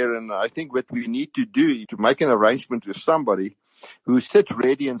assistance there, and I think what we need to do is to make an arrangement with somebody who sits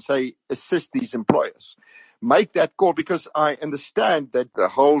ready and say, assist these employers. Make that call, because I understand that the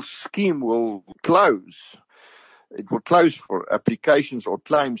whole scheme will close. It will close for applications or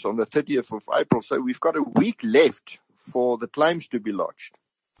claims on the 30th of April. So we've got a week left for the claims to be lodged.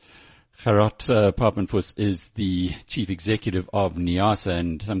 Gerard Papenfuss is the chief executive of NIASA,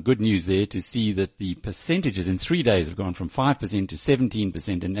 and some good news there to see that the percentages in 3 days have gone from 5% to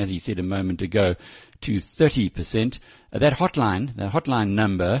 17%, and as he said a moment ago, to 30%. That hotline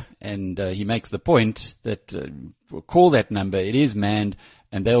number, and he makes the point that call that number, it is manned,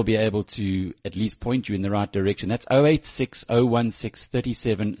 and they'll be able to at least point you in the right direction. That's 086 016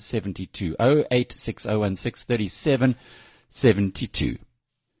 3772. 086 016 3772.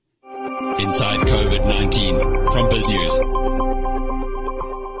 Inside COVID-19 from BizNews.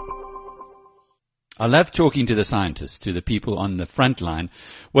 I love talking to the scientists, to the people on the front line.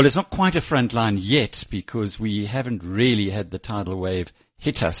 Well, it's not quite a front line yet, because we haven't really had the tidal wave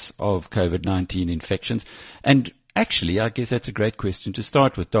hit us of COVID-19 infections. And actually, I guess that's a great question to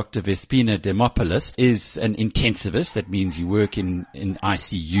start with. Dr. Vespina Demopoulos is an intensivist. That means you work in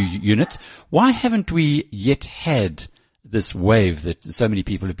ICU units. Why haven't we yet had this wave that so many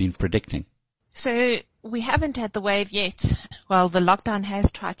people have been predicting? So we haven't had the wave yet. Well, the lockdown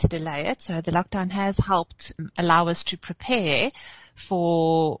has tried to delay it. So the lockdown has helped allow us to prepare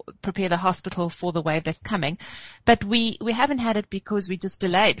the hospital for the wave that's coming. But we haven't had it because we just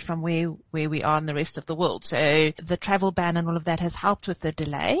delayed from where we are in the rest of the world. So the travel ban and all of that has helped with the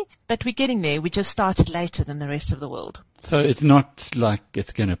delay. But we're getting there. We just started later than the rest of the world. So it's not like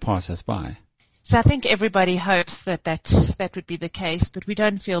it's going to pass us by. So I think everybody hopes that would be the case, but we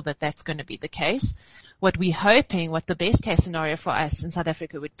don't feel that that's going to be the case. What we're hoping, what the best case scenario for us in South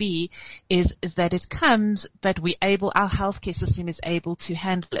Africa would be, is that it comes, but our healthcare system is able to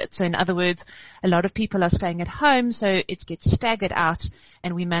handle it. So in other words, a lot of people are staying at home, so it gets staggered out,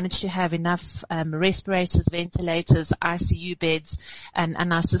 and we manage to have enough respirators, ventilators, ICU beds,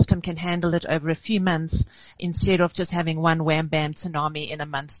 and our system can handle it over a few months instead of just having one wham bam tsunami in a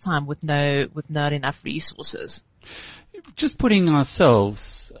month's time with not enough resources. Just putting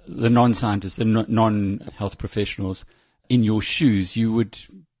ourselves, the non-scientists, the non-health professionals, in your shoes, you would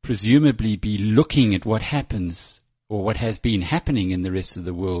presumably be looking at what happens or what has been happening in the rest of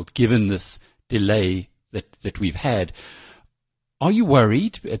the world, given this delay that we've had. Are you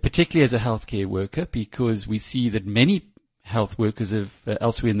worried, particularly as a healthcare worker, because we see that many health workers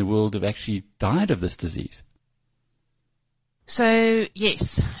elsewhere in the world have actually died of this disease? So,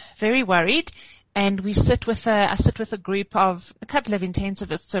 yes, very worried. And I sit with a group of a couple of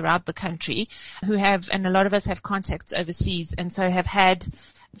intensivists around the country and a lot of us have contacts overseas, and so have had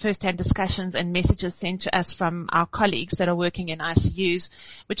first-hand discussions and messages sent to us from our colleagues that are working in ICUs,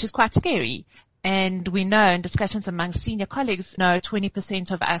 which is quite scary. And we know in discussions among senior colleagues,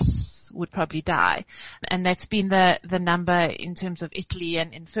 20% of us would probably die. And that's been the number in terms of Italy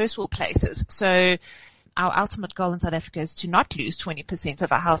and in first world places. So our ultimate goal in South Africa is to not lose 20%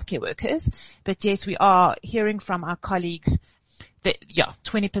 of our healthcare workers. But yes, we are hearing from our colleagues that,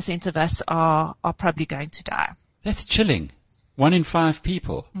 20% of us are probably going to die. That's chilling. 1 in 5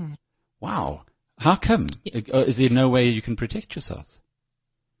 people. Wow. How come? Is there no way you can protect yourselves?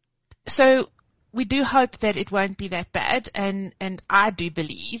 So we do hope that it won't be that bad. And I do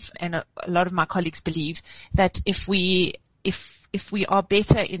believe, and a lot of my colleagues believe, that if we are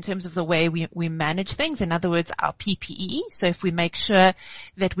better in terms of the way we manage things, in other words, our PPE, so if we make sure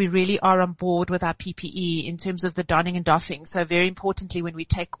that we really are on board with our PPE in terms of the donning and doffing, so very importantly when we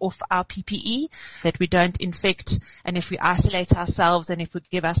take off our PPE, that we don't infect, and if we isolate ourselves and if we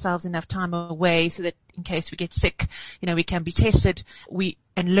give ourselves enough time away so that in case we get sick, we can be tested,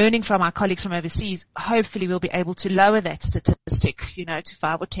 and learning from our colleagues from overseas, hopefully we'll be able to lower that statistic, to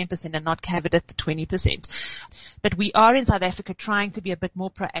 5 or 10% and not have it at the 20%. But we are in South Africa trying to be a bit more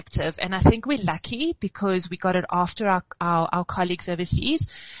proactive, and I think we're lucky because we got it after our colleagues overseas,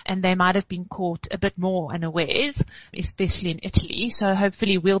 and they might have been caught a bit more unawares, especially in Italy. So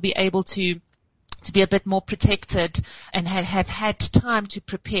hopefully we'll be able to be a bit more protected and have had time to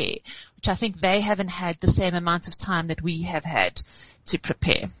prepare, which I think they haven't had the same amount of time that we have had to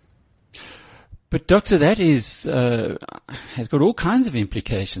prepare. But doctor, that has got all kinds of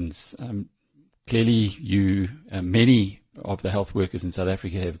implications. Clearly many of the health workers in South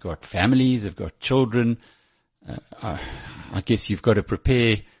Africa have got families, have got children. I guess you've got to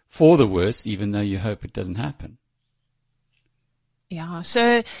prepare for the worst, even though you hope it doesn't happen. Yeah, so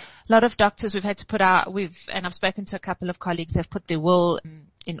a lot of doctors we've had to put out, and I've spoken to a couple of colleagues, they've put their will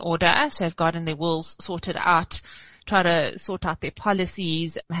in order, so have gotten their wills sorted out, try to sort out their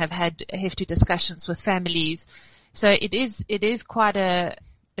policies, have had hefty discussions with families. So it is quite a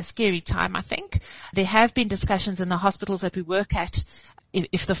scary time, I think. There have been discussions in the hospitals that we work at,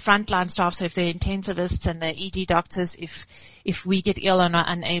 if the frontline staff, so if the intensivists and the ED doctors, if we get ill and are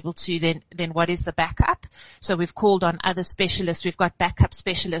unable to, then what is the backup? So we've called on other specialists. We've got backup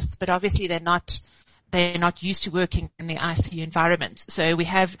specialists, but obviously they're not used to working in the ICU environment. So we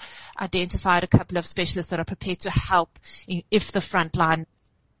have identified a couple of specialists that are prepared to help if the frontline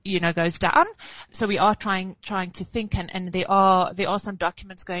goes down. So we are trying to think, and there are some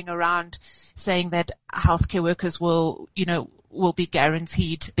documents going around saying that healthcare workers will be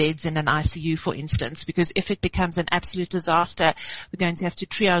guaranteed beds in an ICU, for instance, because if it becomes an absolute disaster, we're going to have to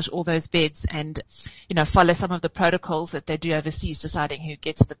triage all those beds and, follow some of the protocols that they do overseas, deciding who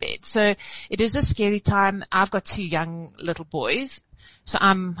gets the bed. So it is a scary time. I've got 2 young little boys. So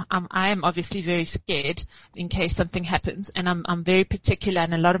I am obviously very scared in case something happens, and I'm very particular,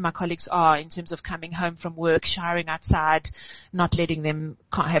 and a lot of my colleagues are, in terms of coming home from work, showering outside, not letting them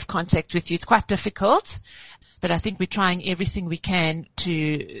have contact with you. It's quite difficult, but I think we're trying everything we can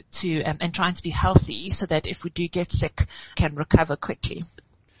to and trying to be healthy so that if we do get sick, can recover quickly.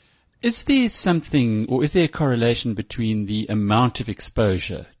 Is there something, or is there a correlation between the amount of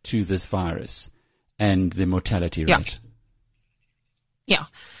exposure to this virus and the mortality rate? Yeah.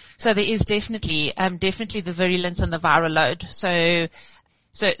 So there is definitely the virulence and the viral load.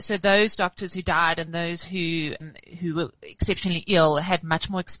 So those doctors who died and those who were exceptionally ill had much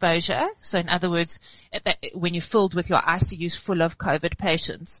more exposure. So in other words, when you're filled with your ICUs full of COVID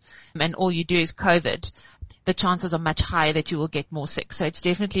patients and all you do is COVID, the chances are much higher that you will get more sick. So it's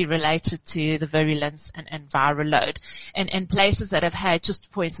definitely related to the virulence and viral load. And places that have had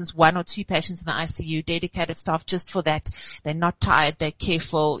just, for instance, 1 or 2 patients in the ICU, dedicated staff just for that, they're not tired, they're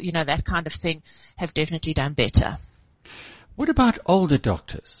careful, that kind of thing, have definitely done better. What about older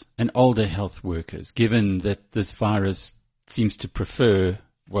doctors and older health workers, given that this virus seems to prefer,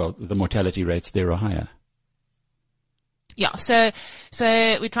 the mortality rates there are higher? Yeah, so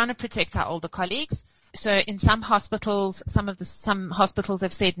we're trying to protect our older colleagues. So in some hospitals, some hospitals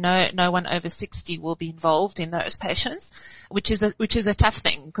have said no one over 60 will be involved in those patients, which is a tough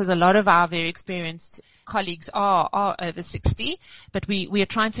thing, because a lot of our very experienced colleagues are over 60, but we are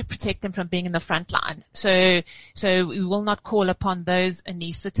trying to protect them from being in the front line. So we will not call upon those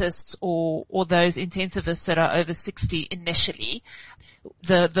anesthetists or those intensivists that are over 60 initially.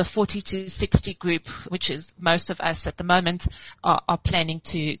 The 40 to 60 group, which is most of us at the moment, are planning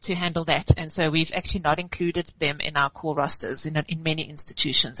to handle that. And so we've actually not included them in our call rosters in many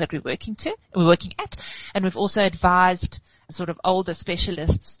institutions that we're working at. And we've also advised sort of older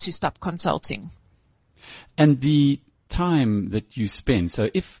specialists to stop consulting. And the time that you spend, so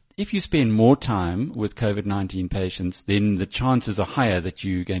if you spend more time with COVID-19 patients, then the chances are higher that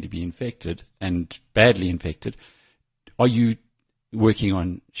you're going to be infected and badly infected. Are you working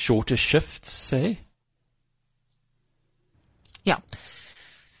on shorter shifts, say? Yeah.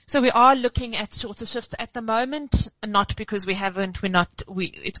 So we are looking at shorter shifts at the moment, not because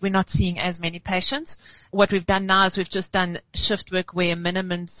we're not seeing as many patients. What we've done now is we've just done shift work where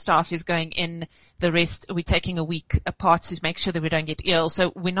minimum staff is going in, the rest we're taking a week apart to make sure that we don't get ill.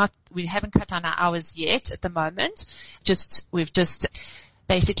 So we haven't cut down our hours yet at the moment. We've just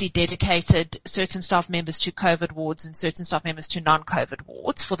basically dedicated certain staff members to COVID wards and certain staff members to non-COVID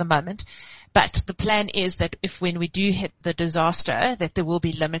wards for the moment. But the plan is that when we do hit the disaster, that there will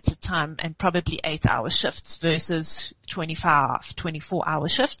be limited time and probably 8-hour shifts versus 24-hour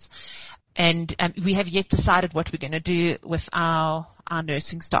shifts. And we have yet decided what we're going to do with our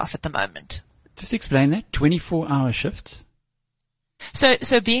nursing staff at the moment. Just explain that, 24-hour shifts?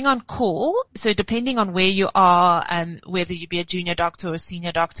 So being on call, so depending on where you are, whether you be a junior doctor or a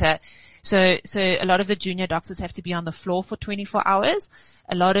senior doctor, so a lot of the junior doctors have to be on the floor for 24 hours.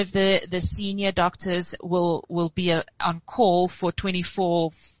 A lot of the senior doctors will be on call for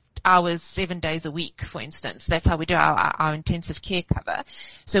 24 hours, 7 days a week, for instance. That's how we do our intensive care cover.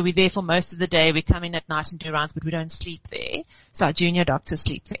 So we're there for most of the day. We come in at night and do rounds, but we don't sleep there. So our junior doctors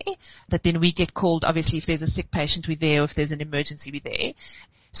sleep there. But then we get called, obviously, if there's a sick patient, we're there. Or if there's an emergency, we're there.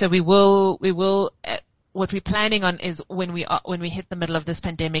 So we will, what we're planning on is when we hit the middle of this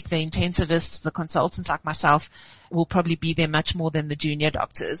pandemic, the intensivists, the consultants like myself, will probably be there much more than the junior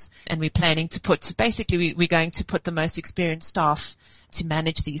doctors. And we're planning to we're going to put the most experienced staff to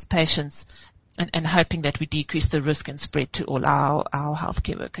manage these patients and hoping that we decrease the risk and spread to all our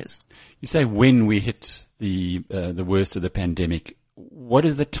healthcare workers. You say when we hit the worst of the pandemic, what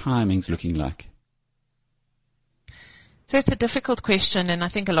are the timings looking like? So it's a difficult question, and I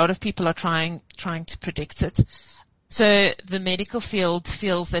think a lot of people are trying to predict it. So the medical field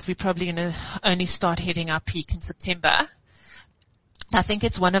feels that we're probably going to only start hitting our peak in September. I think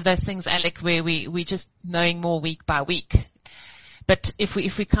it's one of those things, Alec, where we're just knowing more week by week. But if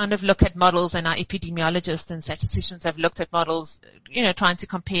we kind of look at models, and our epidemiologists and statisticians have looked at models, trying to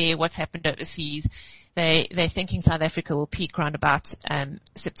compare what's happened overseas, they're thinking South Africa will peak around about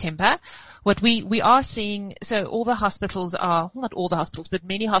September. What we are seeing, so all the hospitals are, well, not all the hospitals, but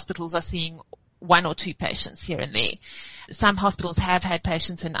many hospitals are seeing 1 or 2 patients here and there. Some hospitals have had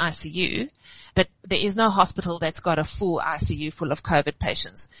patients in ICU, but there is no hospital that's got a full ICU full of COVID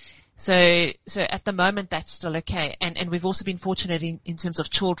patients. So at the moment that's still okay. And we've also been fortunate in terms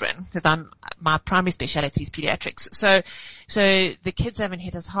of children, because my primary specialty is pediatrics. So the kids haven't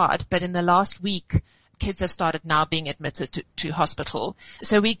hit as hard, but in the last week, kids have started now being admitted to hospital.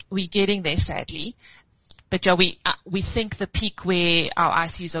 So we're getting there, sadly. But yeah, we think the peak where our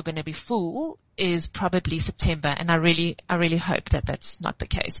ICUs are going to be full is probably September, and I really hope that that's not the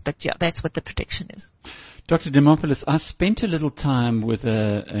case. But yeah, that's what the prediction is. Dr. Demopoulos, I spent a little time with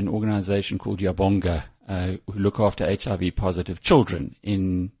an organization called Yabonga, who look after HIV positive children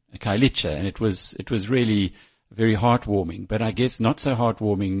in Khayelitsha, and it was really very heartwarming. But I guess not so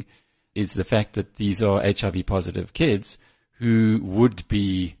heartwarming is the fact that these are HIV positive kids who would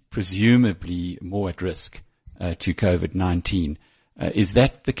be presumably more at risk to COVID-19. Is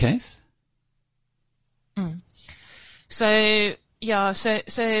that the case? So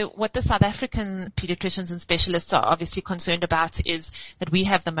what the South African pediatricians and specialists are obviously concerned about is that we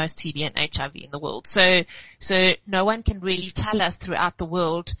have the most TB and HIV in the world. So no one can really tell us throughout the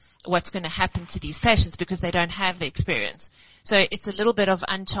world what's going to happen to these patients because they don't have the experience. So it's a little bit of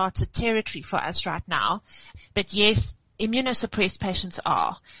uncharted territory for us right now. But yes, immunosuppressed patients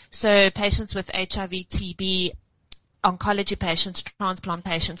are. So patients with HIV, TB, oncology patients, transplant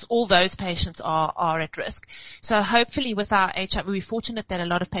patients, all those patients are at risk. So hopefully with our HIV, we're fortunate that a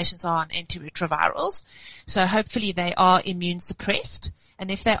lot of patients are on antiretrovirals. So hopefully they are immune suppressed.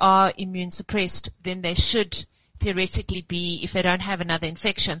 And if they are immune suppressed, then they should theoretically be, if they don't have another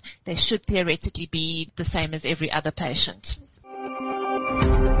infection, they should theoretically be the same as every other patient.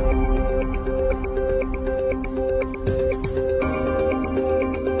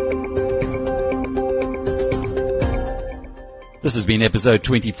 This has been episode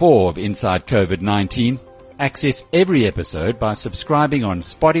 24 of Inside COVID-19. Access every episode by subscribing on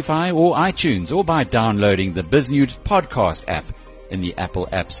Spotify or iTunes, or by downloading the BizNews podcast app in the Apple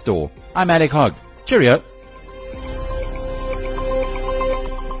App Store. I'm Alec Hogg. Cheerio.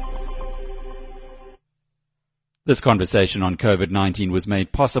 This conversation on COVID-19 was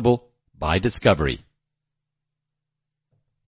made possible by Discovery.